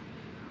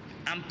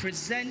and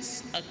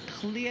presents a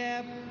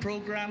clear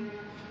program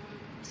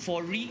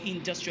for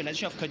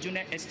reindustrialization of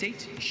Kaduna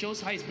Estate, shows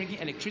how he's bringing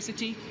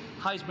electricity,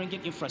 how he's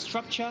bringing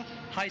infrastructure,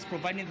 how he's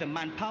providing the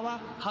manpower,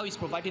 how he's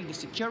providing the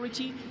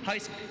security, how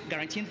he's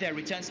guaranteeing their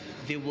returns,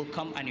 they will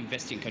come and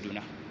invest in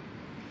Kaduna.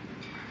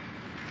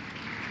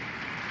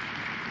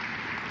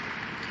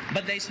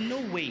 But there's no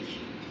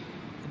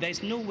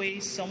way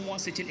someone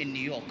sitting in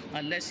New York,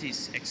 unless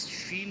he's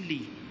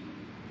extremely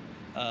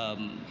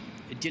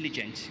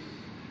diligent,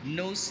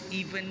 knows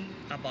even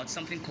about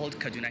something called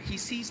Kaduna. He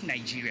sees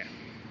Nigeria.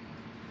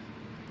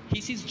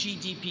 He sees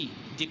GDP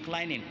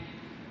declining.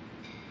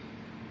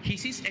 He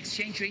sees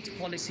exchange rate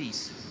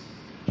policies.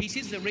 He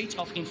sees the rate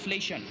of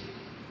inflation.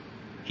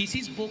 He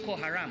sees Boko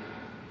Haram.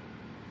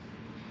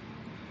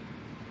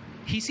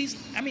 He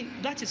sees, I mean,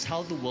 that is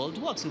how the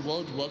world works. The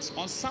world works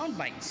on sound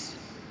bites.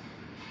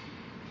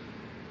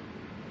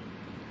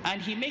 And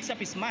he makes up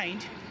his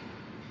mind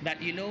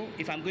that, you know,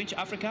 if I'm going to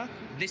Africa,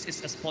 this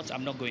is a spot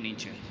I'm not going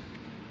into.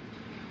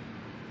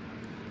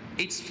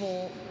 It's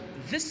for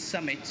this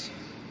summit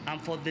and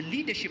for the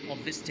leadership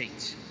of this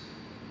state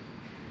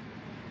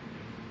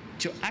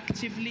to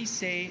actively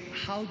say,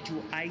 how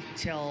do I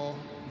tell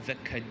the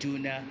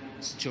Kaduna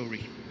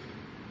story?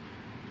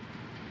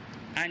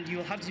 And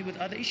you'll have to deal with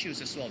other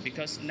issues as well,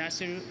 because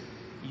Nasir,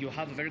 you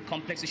have very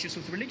complex issues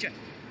with religion.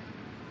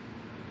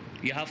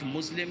 You have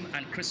Muslim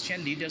and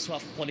Christian leaders who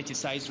have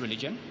politicized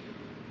religion,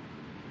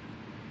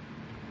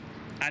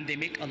 and they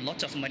make a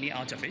lot of money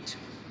out of it.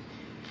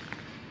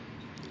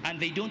 And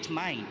they don't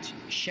mind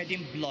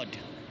shedding blood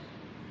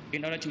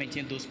in order to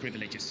maintain those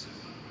privileges.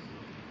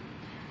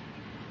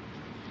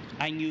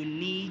 And you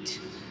need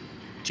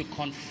to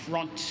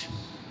confront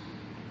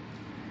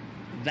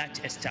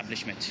that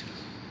establishment.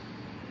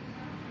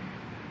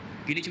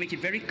 You need to make it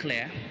very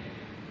clear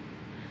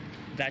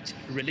that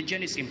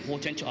religion is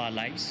important to our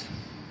lives.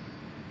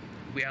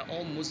 We are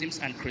all Muslims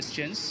and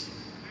Christians,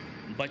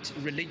 but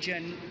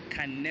religion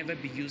can never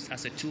be used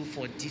as a tool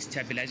for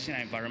destabilizing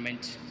our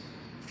environment,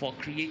 for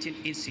creating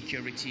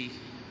insecurity,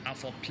 and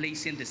for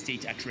placing the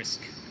state at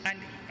risk. And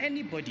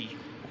anybody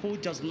who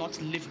does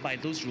not live by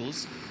those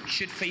rules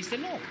should face the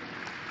law.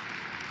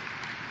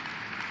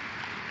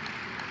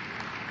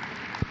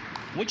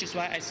 Which is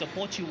why I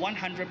support you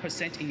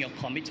 100% in your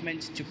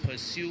commitment to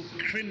pursue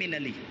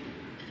criminally.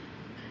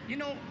 You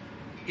know,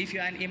 if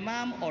you're an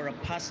imam or a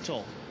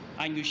pastor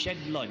and you shed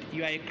blood,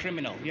 you are a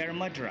criminal, you are a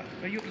murderer.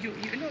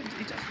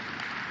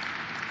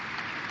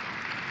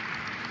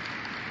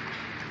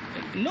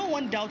 No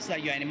one doubts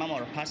that you're an imam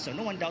or a pastor.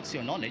 No one doubts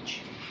your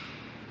knowledge.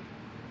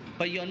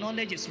 But your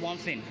knowledge is one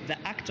thing. The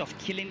act of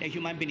killing a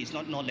human being is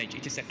not knowledge.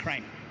 It is a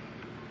crime.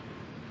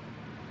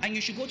 And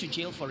you should go to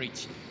jail for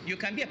it. You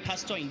can be a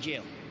pastor in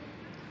jail.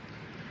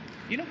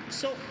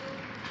 So,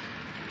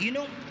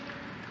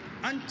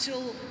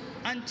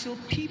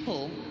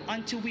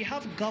 until we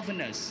have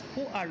governors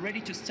who are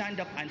ready to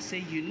stand up and say,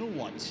 you know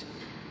what,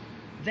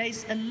 there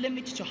is a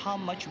limit to how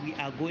much we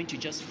are going to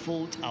just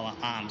fold our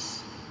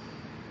arms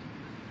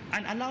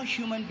and allow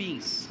human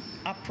beings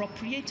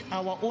appropriate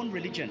our own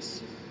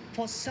religions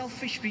for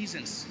selfish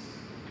reasons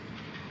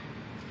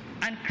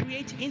and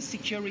create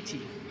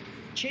insecurity,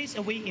 chase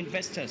away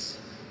investors,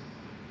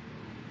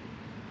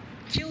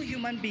 kill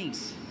human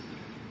beings,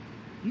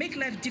 make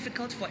life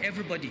difficult for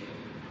everybody.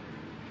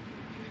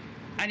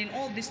 And in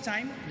all this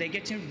time, they're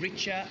getting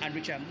richer and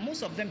richer.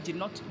 Most of them did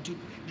not do,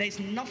 there's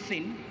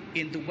nothing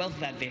in the wealth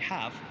that they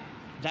have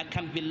that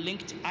can be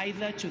linked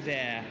either to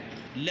their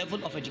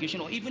level of education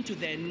or even to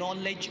their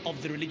knowledge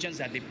of the religions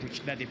that they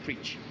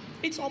preach.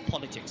 It's all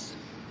politics.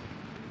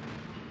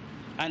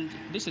 And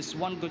this is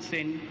one good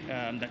thing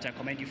that I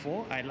commend you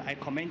for. I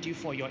commend you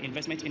for your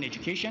investment in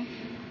education.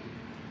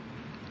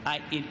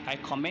 I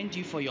commend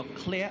you for your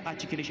clear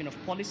articulation of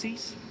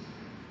policies.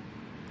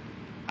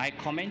 I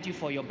commend you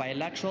for your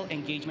bilateral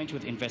engagement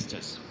with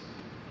investors.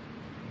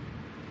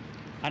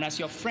 And as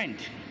your friend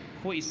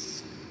who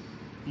is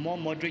more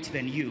moderate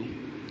than you,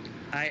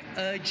 I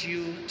urge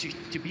you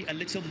to be a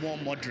little more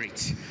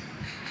moderate.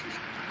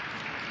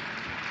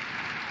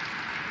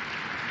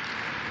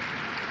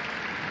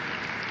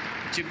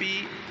 To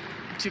be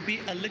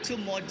a little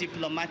more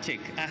diplomatic.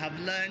 I have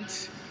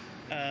learned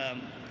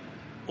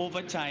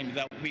over time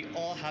that we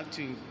all have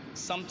to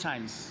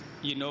sometimes,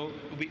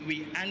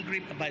 we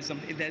angry by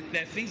something. There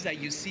are things that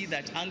you see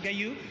that anger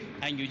you,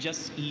 and you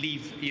just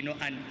leave,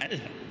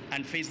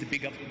 and face the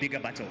bigger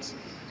battles.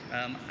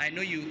 I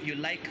know you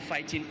like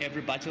fighting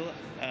every battle.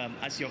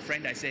 As your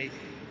friend, I say,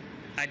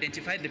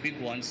 identify the big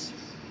ones,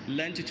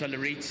 learn to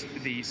tolerate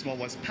the small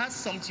ones. Pass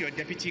some to your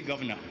deputy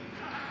governor.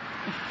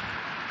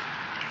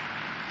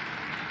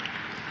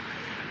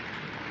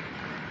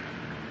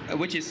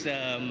 Which is,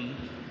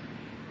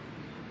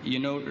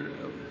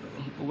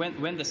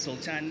 when the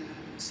Sultan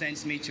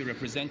sends me to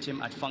represent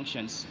him at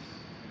functions,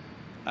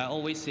 I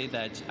always say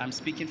that I'm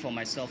speaking for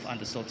myself and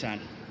the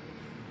Sultan.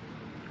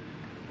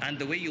 And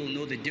the way you'll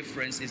know the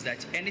difference is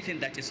that anything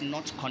that is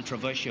not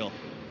controversial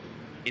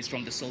is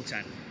from the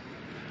Sultan,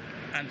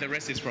 and the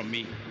rest is from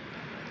me.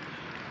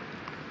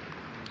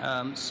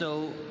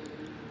 So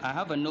I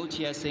have a note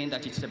here saying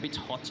that it's a bit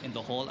hot in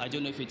the hall. I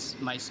don't know if it's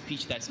my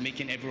speech that's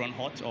making everyone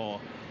hot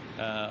or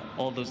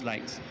all those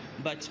likes.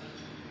 But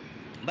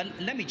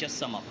let me just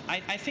sum up.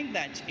 I think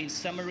that in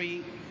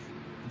summary,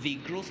 the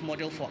growth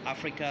model for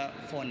Africa,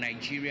 for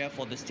Nigeria,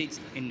 for the states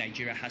in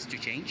Nigeria has to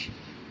change.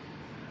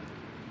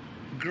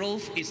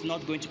 Growth is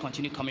not going to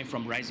continue coming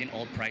from rising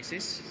oil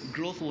prices.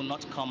 Growth will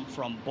not come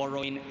from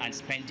borrowing and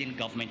spending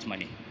government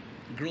money.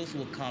 Growth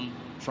will come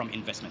from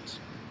investment.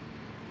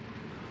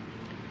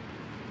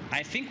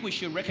 I think we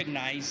should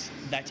recognize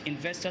that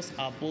investors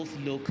are both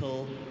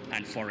local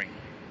and foreign.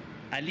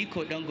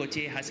 Aliko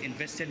Dangote has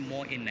invested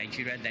more in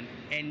Nigeria than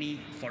any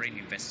foreign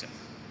investor.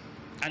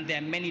 And there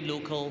are many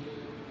local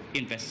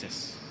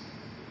investors.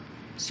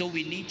 So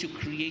we need to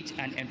create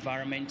an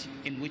environment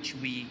in which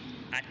we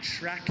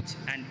attract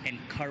and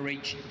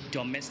encourage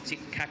domestic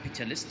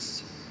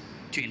capitalists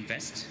to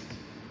invest.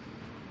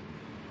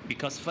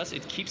 Because first,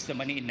 it keeps the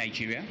money in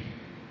Nigeria.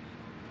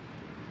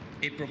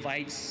 It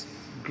provides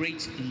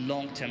great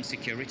long-term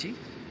security.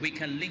 We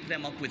can link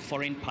them up with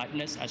foreign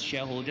partners as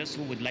shareholders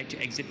who would like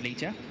to exit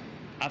later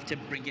after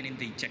bringing in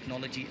the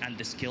technology and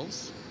the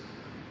skills.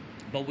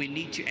 But we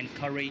need to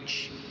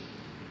encourage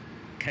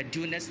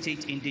Kaduna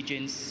State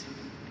indigenous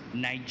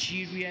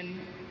Nigerian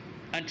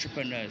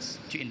entrepreneurs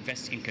to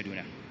invest in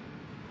Kaduna.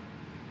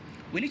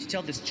 We need to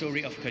tell the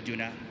story of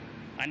Kaduna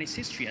and its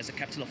history as a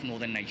capital of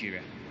northern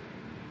Nigeria.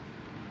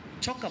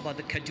 Talk about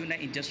the Kaduna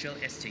Industrial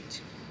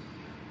Estate.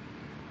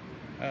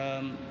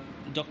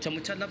 Dr.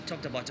 Mutalab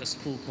talked about a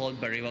school called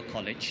Barewa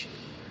College.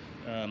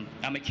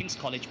 I'm a King's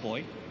College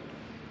boy.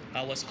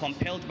 I was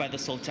compelled by the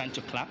Sultan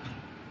to clap.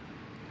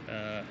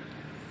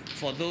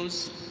 For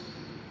those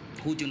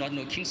who do not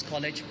know, King's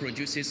College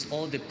produces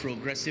all the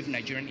progressive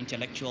Nigerian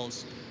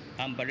intellectuals,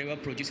 and Barewa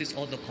produces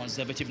all the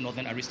conservative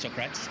northern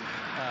aristocrats.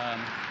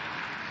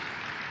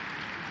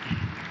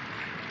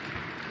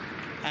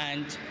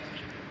 And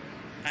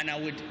I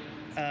would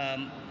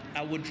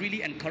I would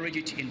really encourage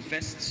you to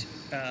invest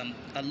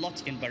a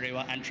lot in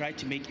Barewa and try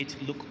to make it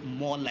look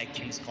more like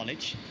King's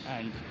College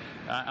and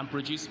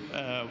produce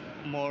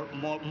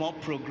more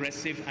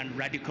progressive and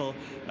radical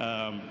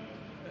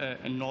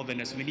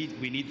Northerners.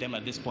 We need them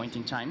at this point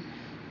in time.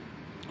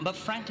 But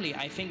frankly,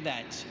 I think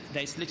that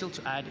there is little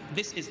to add.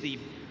 This is the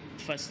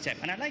first step.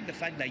 And I like the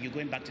fact that you're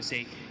going back to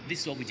say,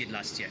 this is what we did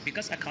last year,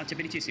 because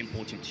accountability is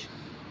important.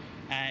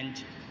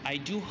 And I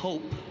do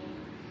hope,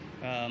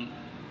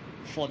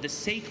 for the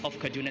sake of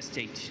Kaduna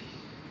State,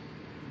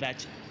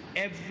 that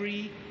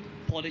every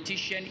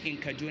politician in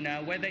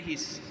Kaduna, whether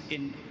he's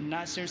in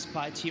Nasser's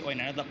party or in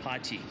another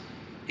party,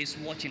 is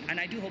watching. And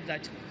I do hope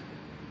that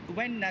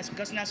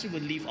because Nasser will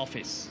leave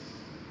office,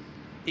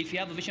 if you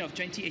have a vision of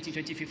 2018,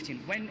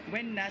 2015,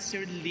 when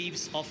Nasser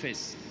leaves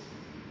office,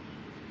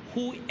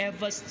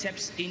 whoever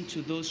steps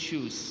into those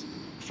shoes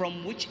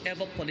from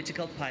whichever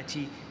political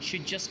party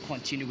should just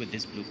continue with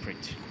this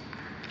blueprint.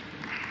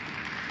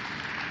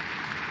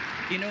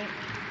 You know,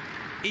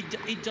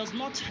 it does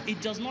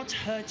not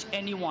hurt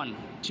anyone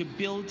to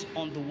build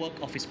on the work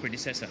of his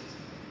predecessor.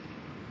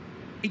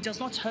 It does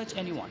not hurt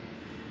anyone.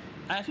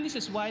 And I think this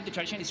is why the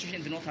traditional institution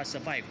in the North has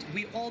survived.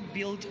 We all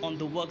build on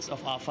the works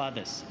of our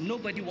fathers.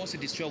 Nobody wants to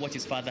destroy what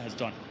his father has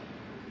done.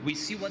 We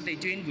see what they're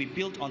doing, we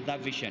build on that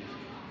vision.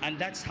 And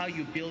that's how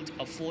you build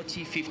a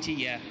 40,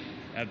 50-year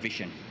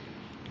vision.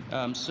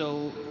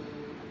 So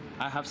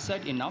I have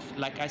said enough.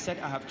 Like I said,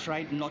 I have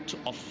tried not to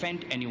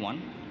offend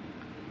anyone.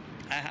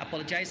 I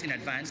apologize in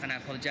advance, and I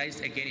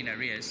apologize again in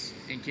arrears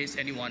in case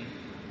anyone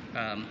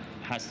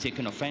has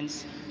taken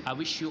offense. I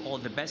wish you all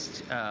the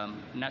best.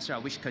 Nasser, I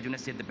wish Kaduna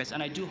State the best.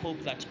 And I do hope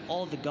that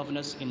all the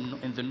governors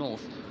in the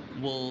North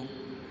will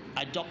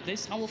adopt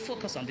this and will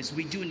focus on this.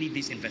 We do need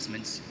these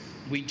investments.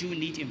 We do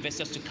need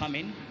investors to come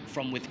in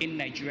from within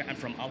Nigeria and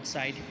from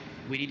outside.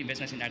 We need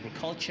investments in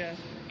agriculture,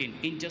 in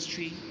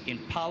industry, in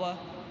power.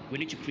 We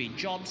need to create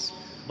jobs.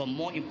 But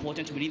more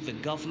important, we need the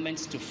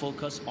governments to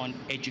focus on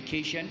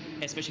education,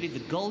 especially the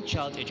girl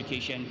child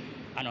education,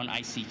 and on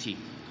ICT.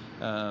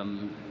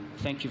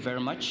 Thank you very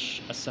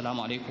much.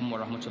 Assalamu alaikum wa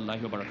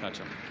rahmatullahi wa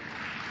barakatuh.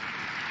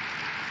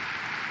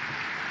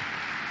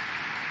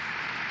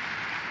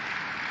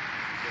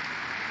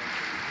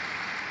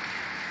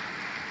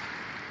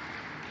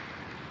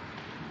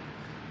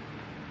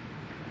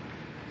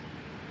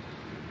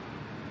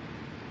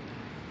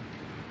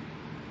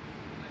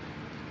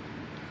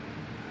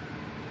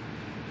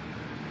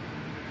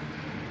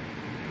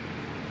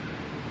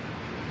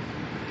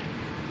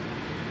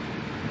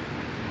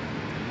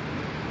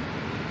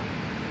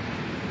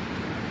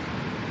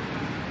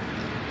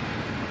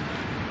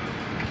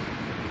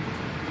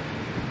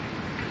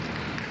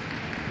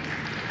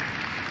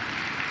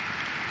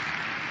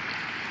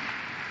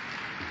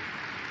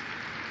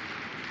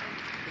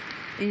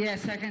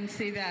 Yes, I can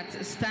see that.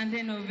 A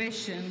standing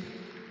ovation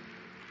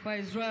for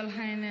His Royal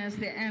Highness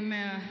the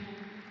Emir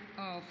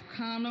of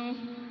Kano,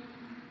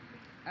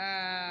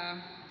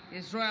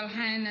 His Royal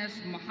Highness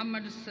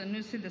Muhammad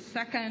Sanusi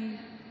II,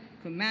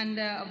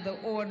 Commander of the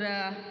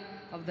Order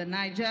of the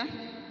Niger,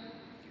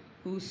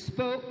 who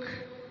spoke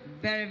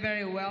very,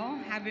 very well,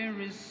 having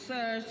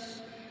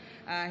researched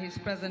his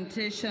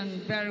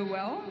presentation very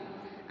well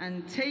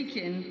and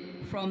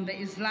taken from the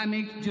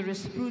Islamic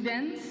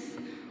jurisprudence,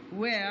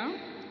 where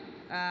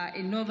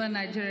in northern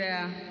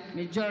Nigeria,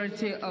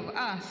 majority of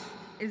us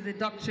is the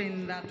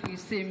doctrine that we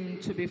seem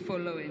to be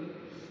following,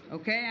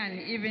 okay? And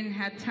even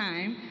had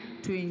time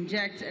to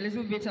inject a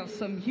little bit of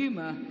some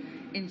humor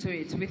into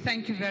it. We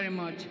thank you very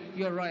much,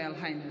 Your Royal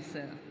Highness,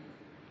 sir.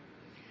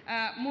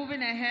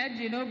 Moving ahead,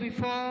 you know,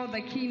 before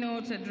the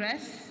keynote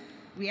address,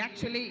 we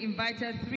actually invited